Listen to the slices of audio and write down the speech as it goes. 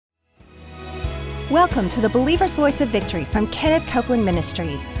Welcome to the Believer's Voice of Victory from Kenneth Copeland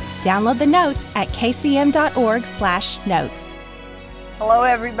Ministries. Download the notes at kcm.org/notes. Hello,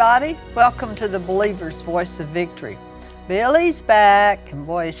 everybody. Welcome to the Believer's Voice of Victory. Billye's back, and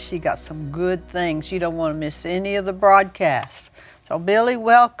boy, she got some good things. You don't want to miss any of the broadcasts. So, Billye,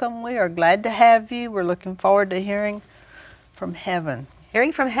 welcome. We are glad to have you. We're looking forward to hearing from heaven.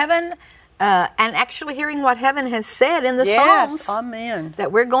 Hearing from heaven, and actually hearing what heaven has said in the Yes, Psalms. amen.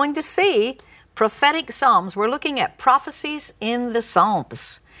 That we're going to see. Prophetic Psalms. We're looking at prophecies in the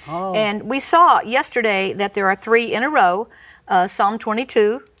Psalms. Oh. And we saw yesterday that there are three in a row. Psalm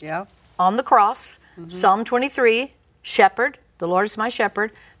 22, on the cross. Psalm 23, shepherd, the Lord is my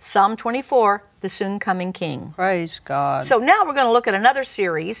shepherd. Psalm 24, the soon coming King. Praise God. So now we're going to look at another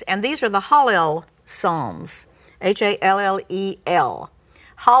series, and these are the Hallel Psalms. Hallel.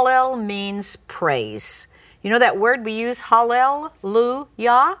 Hallel means praise. You know that word we use,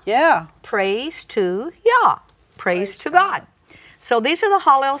 hallelujah? Yeah. Praise to Yah. Praise to God. So these are the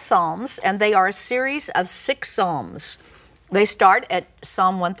Hallel Psalms, and they are a series of 6 Psalms. They start at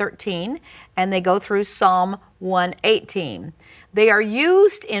Psalm 113, and they go through Psalm 118. They are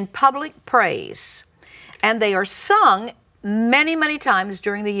used in public praise, and they are sung many, many times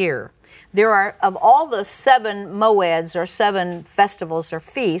during the year. There are, of all the 7 moeds, or 7 festivals or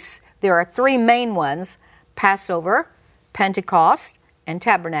feasts, there are 3 main ones: Passover, Pentecost, and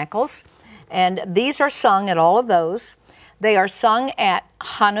Tabernacles. And these are sung at all of those. They are sung at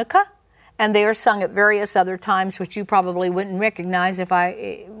Hanukkah, and they are sung at various other times, which you probably wouldn't recognize if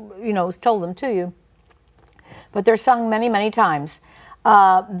I, told them to you. But they're sung many, many times.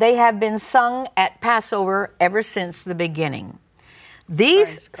 They have been sung at Passover ever since the beginning.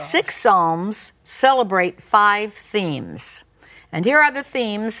 These 6 Psalms celebrate 5 themes. And here are the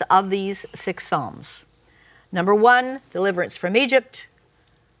themes of these 6 Psalms. Number 1, deliverance from Egypt.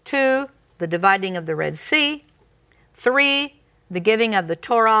 2, the dividing of the Red Sea. 3, the giving of the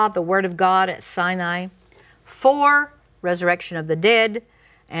Torah, the Word of God at Sinai. 4, resurrection of the dead.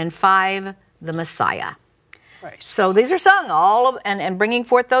 And 5, the Messiah. Right. So these are sung and bringing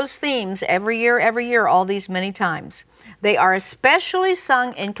forth those themes every year, all these many times. They are especially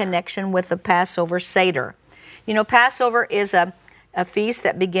sung in connection with the Passover Seder. You know, Passover is a feast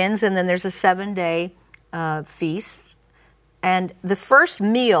that begins, and then there's a 7-day feast. And the first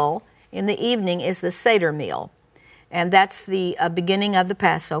meal in the evening is the Seder meal. And that's the beginning of the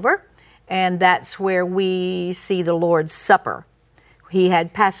Passover. And that's where we see the Lord's Supper. He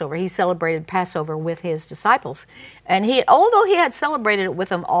had Passover. He celebrated Passover with his disciples. And although he had celebrated it with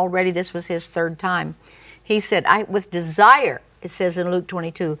them already, this was his 3rd time. He said, with desire, it says in Luke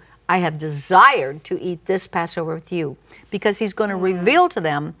 22, I have desired to eat this Passover with you. Because he's going to reveal to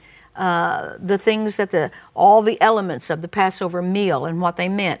them the things all the elements of the Passover meal and what they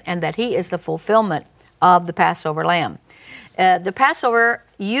meant, and that he is the fulfillment of the Passover lamb. The Passover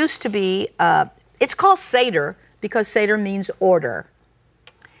used to be, it's called Seder because Seder means order.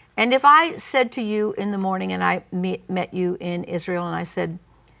 And if I said to you in the morning, and I met you in Israel, and I said,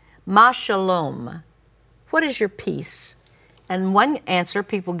 Ma Shalom, what is your peace? And one answer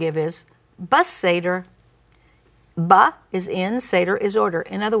people give is, Bas Seder. Ba is in, Seder is order.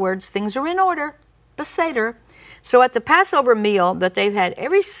 In other words, things are in order. Bas Seder. So at the Passover meal that they've had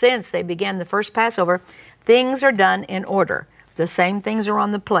ever since they began the first Passover, things are done in order. The same things are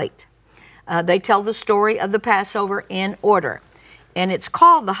on the plate. They tell the story of the Passover in order. And it's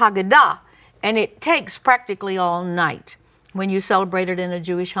called the Haggadah, and it takes practically all night when you celebrate it in a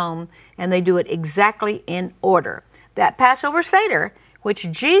Jewish home, and they do it exactly in order. That Passover Seder, which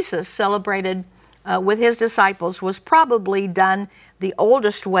Jesus celebrated with his disciples, was probably done the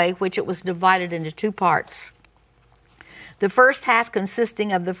oldest way, which it was divided into 2 parts. The first half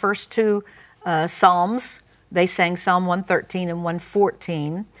consisting of the first 2 Psalms. They sang Psalm 113 and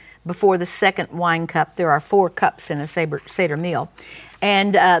 114 before the second wine cup. There are 4 cups in a Seder meal.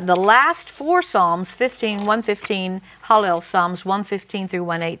 And the last 4 Psalms, 115, Hallel Psalms 115 through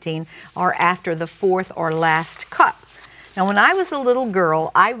 118, are after the 4th or last cup. Now, when I was a little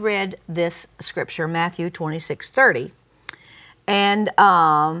girl, I read this scripture, Matthew 26:30, and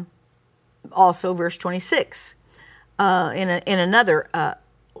also verse 26. In another,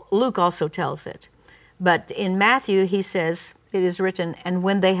 Luke also tells it. But in Matthew, he says, it is written, and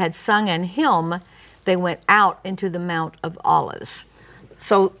when they had sung an hymn, they went out into the Mount of Olives.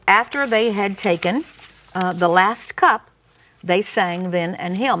 So after they had taken the last cup, they sang then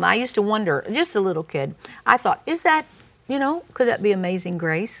an hymn. I used to wonder, just a little kid, I thought, is that, could that be Amazing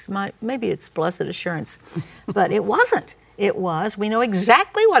Grace? Maybe it's Blessed Assurance. But it wasn't. We know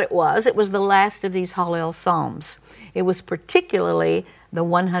exactly what it was. It was the last of these Hallel Psalms. It was particularly the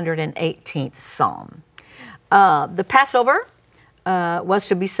 118th Psalm. The Passover was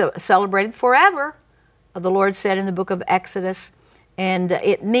to be celebrated forever, the Lord said in the book of Exodus, and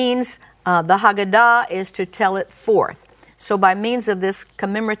it means the Haggadah is to tell it forth. So by means of this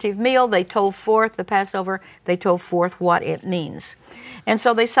commemorative meal, they told forth the Passover, they told forth what it means. And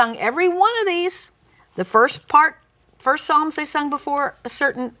so they sung every one of these. The first Psalms they sung before a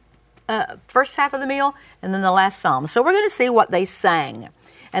certain first half of the meal, and then the last Psalm. So we're going to see what they sang.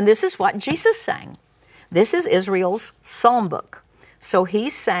 And this is what Jesus sang. This is Israel's psalm book. So he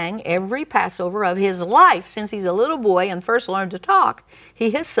sang every Passover of his life since he's a little boy and first learned to talk.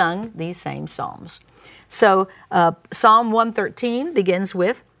 He has sung these same psalms. So Psalm 113 begins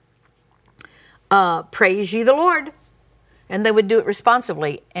with, praise ye the Lord. And they would do it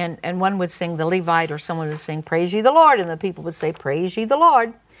responsively. And one would sing the Levite, or someone would sing, praise ye the Lord. And the people would say, praise ye the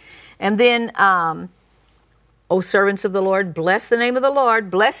Lord. And then, O servants of the Lord, bless the name of the Lord.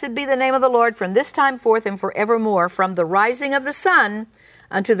 Blessed be the name of the Lord from this time forth and forevermore, from the rising of the sun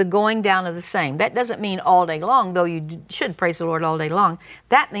unto the going down of the same. That doesn't mean all day long, though you should praise the Lord all day long.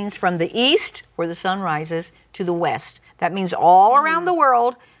 That means from the east, where the sun rises, to the west. That means all around the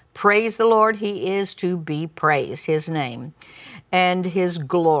world, praise the Lord. He is to be praised, his name and his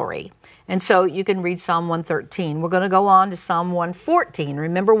glory. And so you can read Psalm 113. We're going to go on to Psalm 114.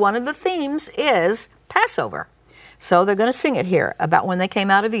 Remember, one of the themes is Passover. So they're going to sing it here about when they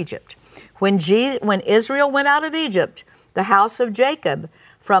came out of Egypt. When Israel went out of Egypt, the house of Jacob,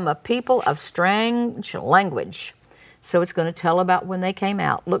 from a people of strange language. So it's going to tell about when they came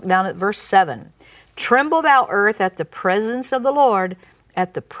out. Look down at verse 7. Tremble thou earth at the presence of the Lord,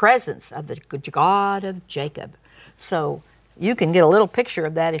 at the presence of the God of Jacob. So you can get a little picture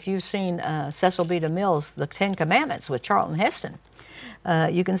of that if you've seen Cecil B. DeMille's The Ten Commandments with Charlton Heston.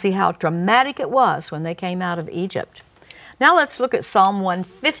 You can see how dramatic it was when they came out of Egypt. Now let's look at Psalm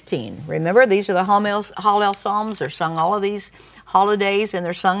 115. Remember, these are the Hallel Psalms. They're sung all of these holidays, and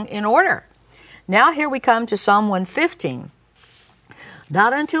they're sung in order. Now here we come to Psalm 115.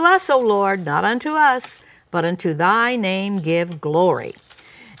 Not unto us, O Lord, not unto us, but unto thy name give glory.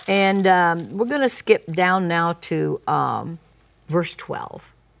 And we're going to skip down now to verse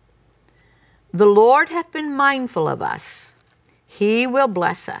 12. The Lord hath been mindful of us. He will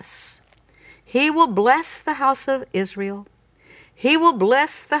bless us. He will bless the house of Israel. He will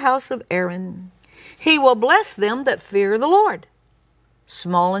bless the house of Aaron. He will bless them that fear the Lord,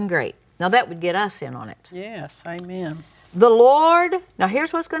 small and great. Now that would get us in on it. Yes, amen. The Lord, now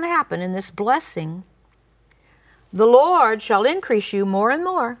here's what's going to happen in this blessing. The Lord shall increase you more and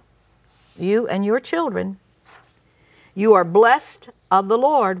more, you and your children. You are blessed of the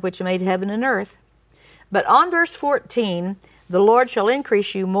Lord, which made heaven and earth. But on verse 14, the Lord shall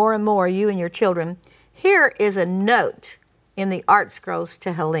increase you more and more, you and your children. Here is a note in the Art Scrolls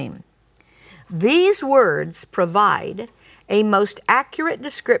Tehillim. These words provide a most accurate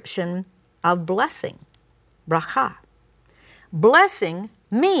description of blessing, bracha. Blessing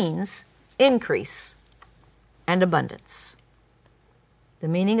means increase and abundance. The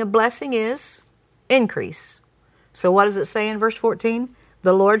meaning of blessing is increase. So what does it say in verse 14?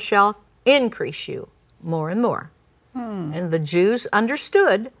 The Lord shall increase you more and more. And the Jews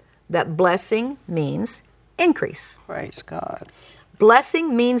understood that blessing means increase. Praise God.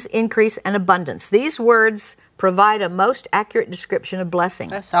 Blessing means increase and abundance. These words provide a most accurate description of blessing.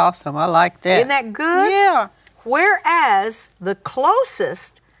 That's awesome. I like that. Isn't that good? Yeah. Whereas the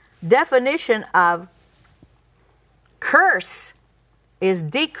closest definition of curse is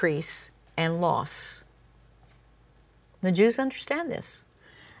decrease and loss. The Jews understand this.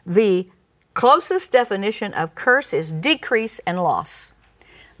 The closest definition of curse is decrease and loss.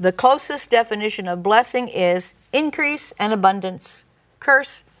 The closest definition of blessing is increase and abundance,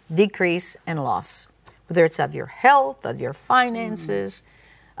 curse, decrease, and loss. Whether it's of your health, of your finances,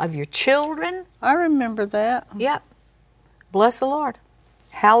 of your children. I remember that. Yep. Bless the Lord.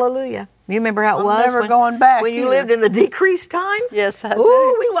 Hallelujah. You remember how it was never going back when you either. lived in the decreased time? Yes, I do.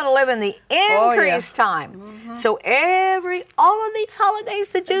 Ooh, we want to live in the increased yeah. time. So all of these holidays,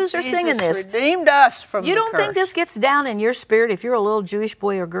 the Jews are singing this. Jesus redeemed us from You the don't think curse. this gets down in your spirit if you're a little Jewish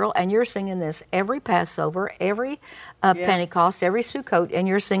boy or girl and you're singing this every Passover, every Pentecost, every Sukkot, and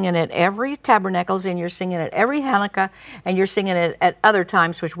you're singing it every Tabernacles, and you're singing it every Hanukkah, and you're singing it at other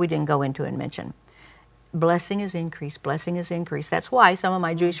times, which we didn't go into and mention. Blessing is increase, blessing is increase. That's why some of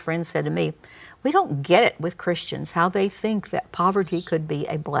my Jewish friends said to me, we don't get it with Christians, how they think that poverty could be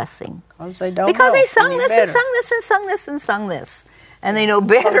a blessing. Because they don't Because know they sung any this better. and sung this and sung this and sung this. And they know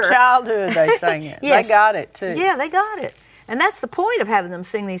better. From childhood they sang it. Yes. They got it too. Yeah, they got it. And that's the point of having them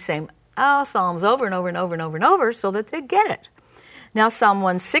sing these same Psalms over and over and over and over and over so that they get it. Now Psalm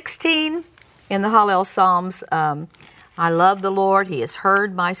 116 in the Hallel Psalms. I love the Lord. He has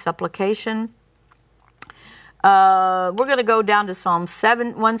heard my supplication. We're going to go down to Psalm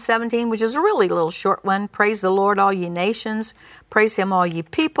 117, which is a really little short one. Praise the Lord, all ye nations. Praise him, all ye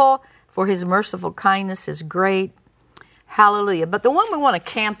people, for his merciful kindness is great. Hallelujah. But the one we want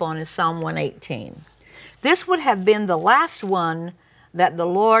to camp on is Psalm 118. This would have been the last one that the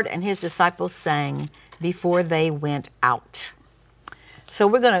Lord and his disciples sang before they went out. So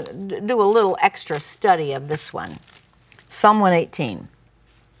we're going to do a little extra study of this one. Psalm 118.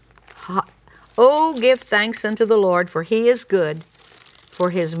 Oh, give thanks unto the Lord, for he is good,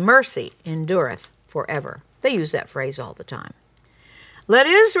 for his mercy endureth forever. They use that phrase all the time. Let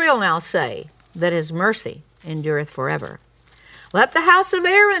Israel now say that his mercy endureth forever. Let the house of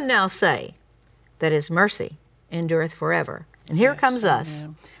Aaron now say that his mercy endureth forever. And here comes us.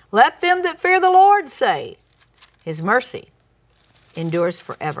 Let them that fear the Lord say, his mercy endures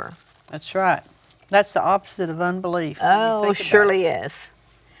forever. That's right. That's the opposite of unbelief. Oh, surely is.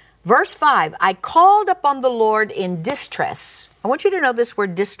 Verse 5, I called upon the Lord in distress. I want you to know this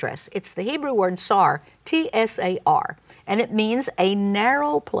word distress. It's the Hebrew word sar, T-S-A-R, and it means a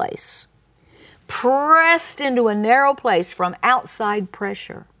narrow place. Pressed into a narrow place from outside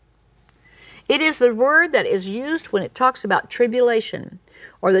pressure. It is the word that is used when it talks about tribulation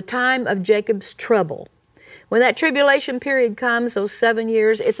or the time of Jacob's trouble. When that tribulation period comes, those 7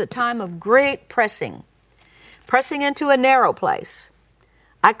 years, it's a time of great pressing into a narrow place.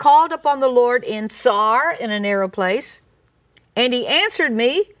 I called upon the Lord in Sar, in a narrow place, and he answered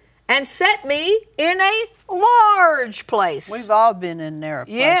me and set me in a large place. We've all been in narrow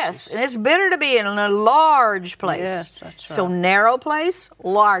places. Yes, and it's better to be in a large place. Yes, that's right. So narrow place,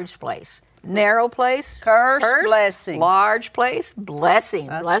 large place. Narrow place, curse, blessing. Large place, blessing.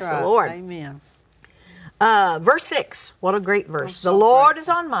 That's Bless right. the Lord. Amen. Verse 6, what a great verse. The Lord is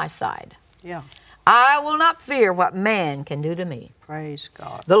on my side. Yeah. I will not fear what man can do to me. Praise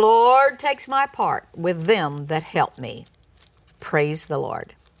God. The Lord takes my part with them that help me. Praise the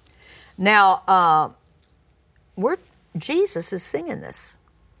Lord. Now, Jesus is singing this,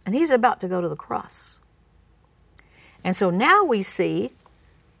 and he's about to go to the cross. And so now we see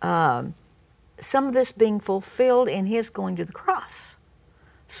some of this being fulfilled in his going to the cross.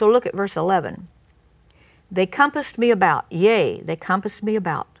 So look at verse 11. They compassed me about, yea, they compassed me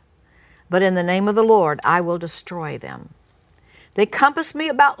about. But in the name of the Lord, I will destroy them. They compass me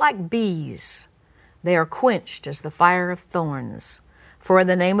about like bees. They are quenched as the fire of thorns. For in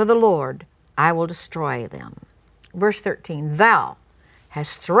the name of the Lord, I will destroy them. Verse 13, thou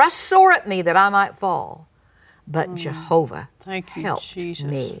hast thrust sore at me that I might fall. But Jehovah helped Jesus.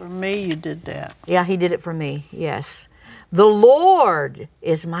 me. For me, you did that. Yeah, he did it for me, yes. The Lord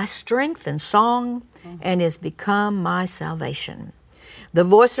is my strength and song and is become my salvation. The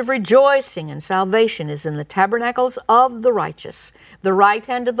voice of rejoicing and salvation is in the tabernacles of the righteous. The right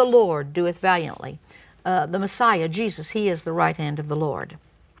hand of the Lord doeth valiantly. The Messiah, Jesus, he is the right hand of the Lord.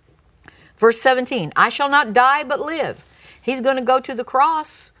 Verse 17, I shall not die but live. He's going to go to the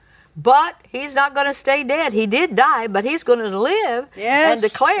cross, but he's not going to stay dead. He did die, but he's going to live and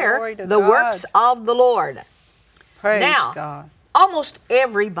declare the works of the Lord. Praise now, God. Almost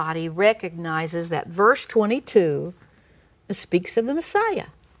everybody recognizes that verse 22 speaks of the Messiah.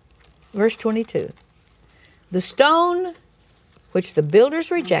 Verse 22. The stone which the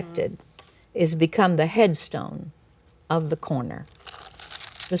builders rejected is become the headstone of the corner.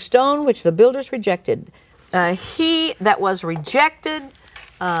 The stone which the builders rejected. He that was rejected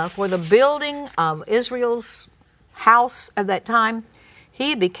for the building of Israel's house at that time,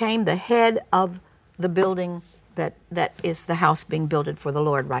 he became the head of the building that is the house being builded for the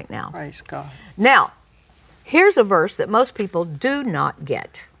Lord right now. Praise God. Now, here's a verse that most people do not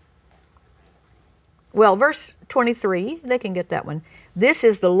get. Well, verse 23, they can get that one. This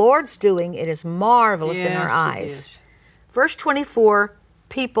is the Lord's doing. It is marvelous in our eyes. Verse 24,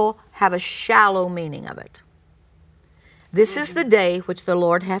 people have a shallow meaning of it. This is the day which the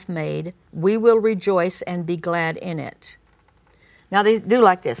Lord hath made. We will rejoice and be glad in it. Now, they do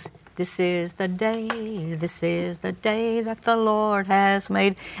like this. This is the day that the Lord has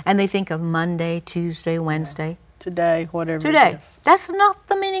made. And they think of Monday, Tuesday, Wednesday. Today, whatever Today. it is. That's not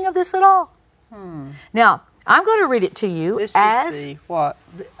the meaning of this at all. Now, I'm going to read it to you Is the what?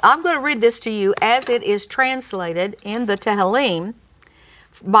 I'm going to read this to you as it is translated in the Tehillim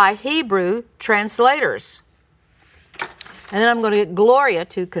by Hebrew translators. And then I'm going to get Gloria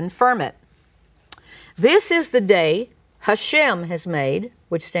to confirm it. This is the day Hashem has made,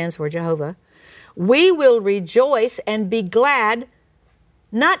 which stands for Jehovah. We will rejoice and be glad,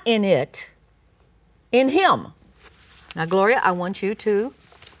 not in it, in Him. Now, Gloria, I want you to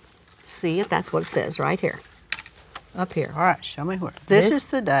see if that's what it says right here. Up here. All right, show me where. This is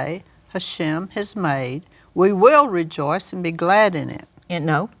the day Hashem has made. We will rejoice and be glad in it.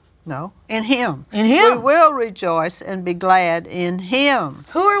 No. No, in Him. In Him. We will rejoice and be glad in Him.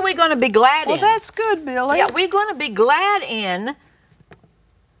 Who are we going to be glad in? Well, that's good, Billye. Yeah, we're going to be glad in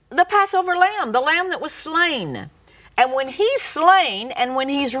the Passover lamb, the lamb that was slain. And when He's slain and when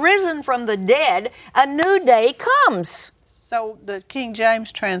He's risen from the dead, a new day comes. So the King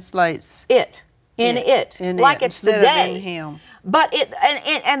James translates it. Like it's the day. In Him. But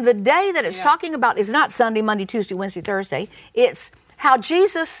and the day that it's talking about is not Sunday, Monday, Tuesday, Wednesday, Thursday. It's how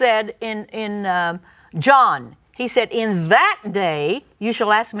Jesus said in John. He said, "In that day you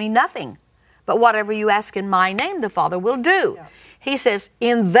shall ask me nothing, but whatever you ask in my name, the Father will do." Yeah. He says,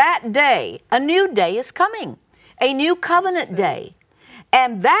 in that day, a new day is coming, a new covenant day.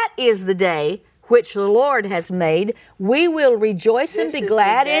 And that is the day which the Lord has made. We will rejoice and be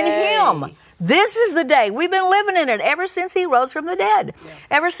glad in Him. This is the day. We've been living in it ever since He rose from the dead. Yeah.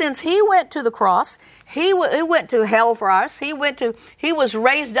 Ever since He went to the cross, He went to hell for us. He was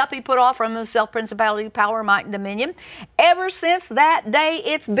raised up. He put off from Himself principality, power, might, and dominion. Ever since that day,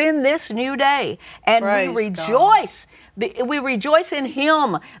 it's been this new day. And we rejoice. We rejoice in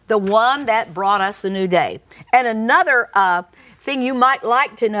Him, the one that brought us the new day. And another thing you might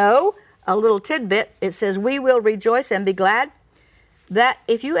like to know, a little tidbit, it says, we will rejoice and be glad. That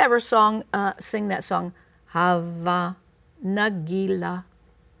if you ever sing that song, Hava Nagila.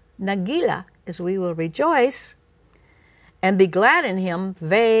 Nagila is we will rejoice and be glad in Him.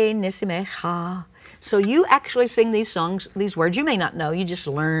 Ve nisimecha. So you actually sing these songs, these words. You may not know, you just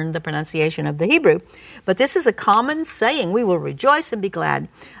learned the pronunciation of the Hebrew. But this is a common saying, we will rejoice and be glad.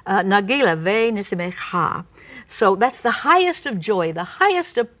 Nagila ve nisimecha. So that's the highest of joy, the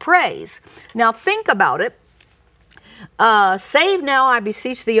highest of praise. Now think about it. Save now, I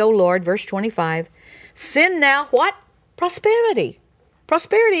beseech thee, O Lord, verse 25. Send now what? Prosperity.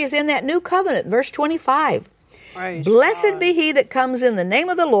 Prosperity is in that new covenant, verse 25. Praise Blessed God. Be he that comes in the name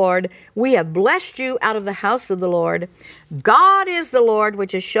of the Lord. We have blessed you out of the house of the Lord. God is the Lord,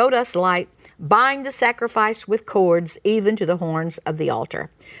 which has showed us light. Bind the sacrifice with cords, even to the horns of the altar.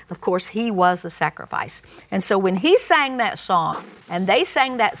 Of course, He was the sacrifice. And so when He sang that song, and they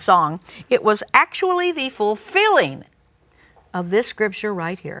sang that song, it was actually the fulfilling of this scripture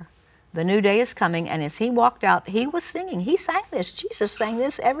right here. The new day is coming, and as He walked out, He was singing. He sang this. Jesus sang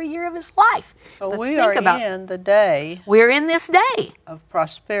this every year of His life. So we are in the day. We're in this day of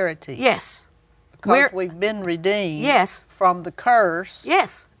prosperity. Yes. Because we've been redeemed. Yes. From the curse.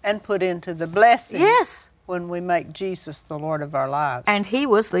 Yes. And put into the blessing. Yes. When we make Jesus the Lord of our lives. And He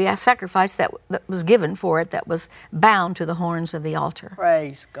was the sacrifice that was given for it, that was bound to the horns of the altar.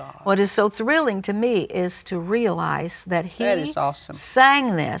 Praise God. What is so thrilling to me is to realize that He that is awesome.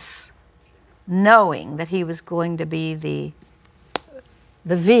 Sang this knowing that He was going to be the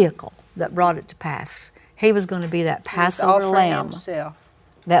vehicle that brought it to pass. He was going to be that Passover lamb Himself.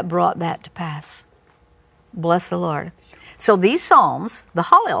 That brought that to pass. Bless the Lord. So these Psalms, the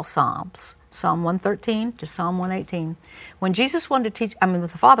Hallel Psalms, Psalm 113 to Psalm 118, when Jesus wanted to teach, the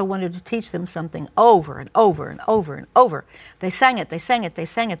Father wanted to teach them something over and over and over and over. They sang it, they sang it, they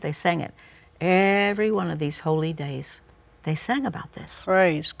sang it, they sang it. Every one of these holy days, they sang about this.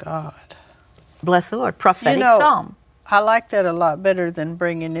 Praise God. Bless the Lord. Prophetic psalm. I like that a lot better than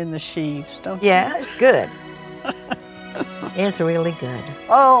bringing in the sheaves, don't you? Yeah, it's good. It's really good.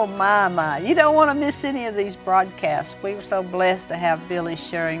 Oh, my. You don't want to miss any of these broadcasts. We were so blessed to have Billye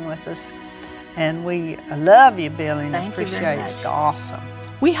sharing with us. And we love you, Billye, and appreciate it. It's awesome.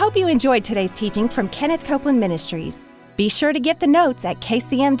 We hope you enjoyed today's teaching from Kenneth Copeland Ministries. Be sure to get the notes at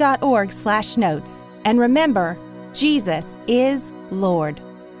kcm.org/notes. And remember, Jesus is Lord.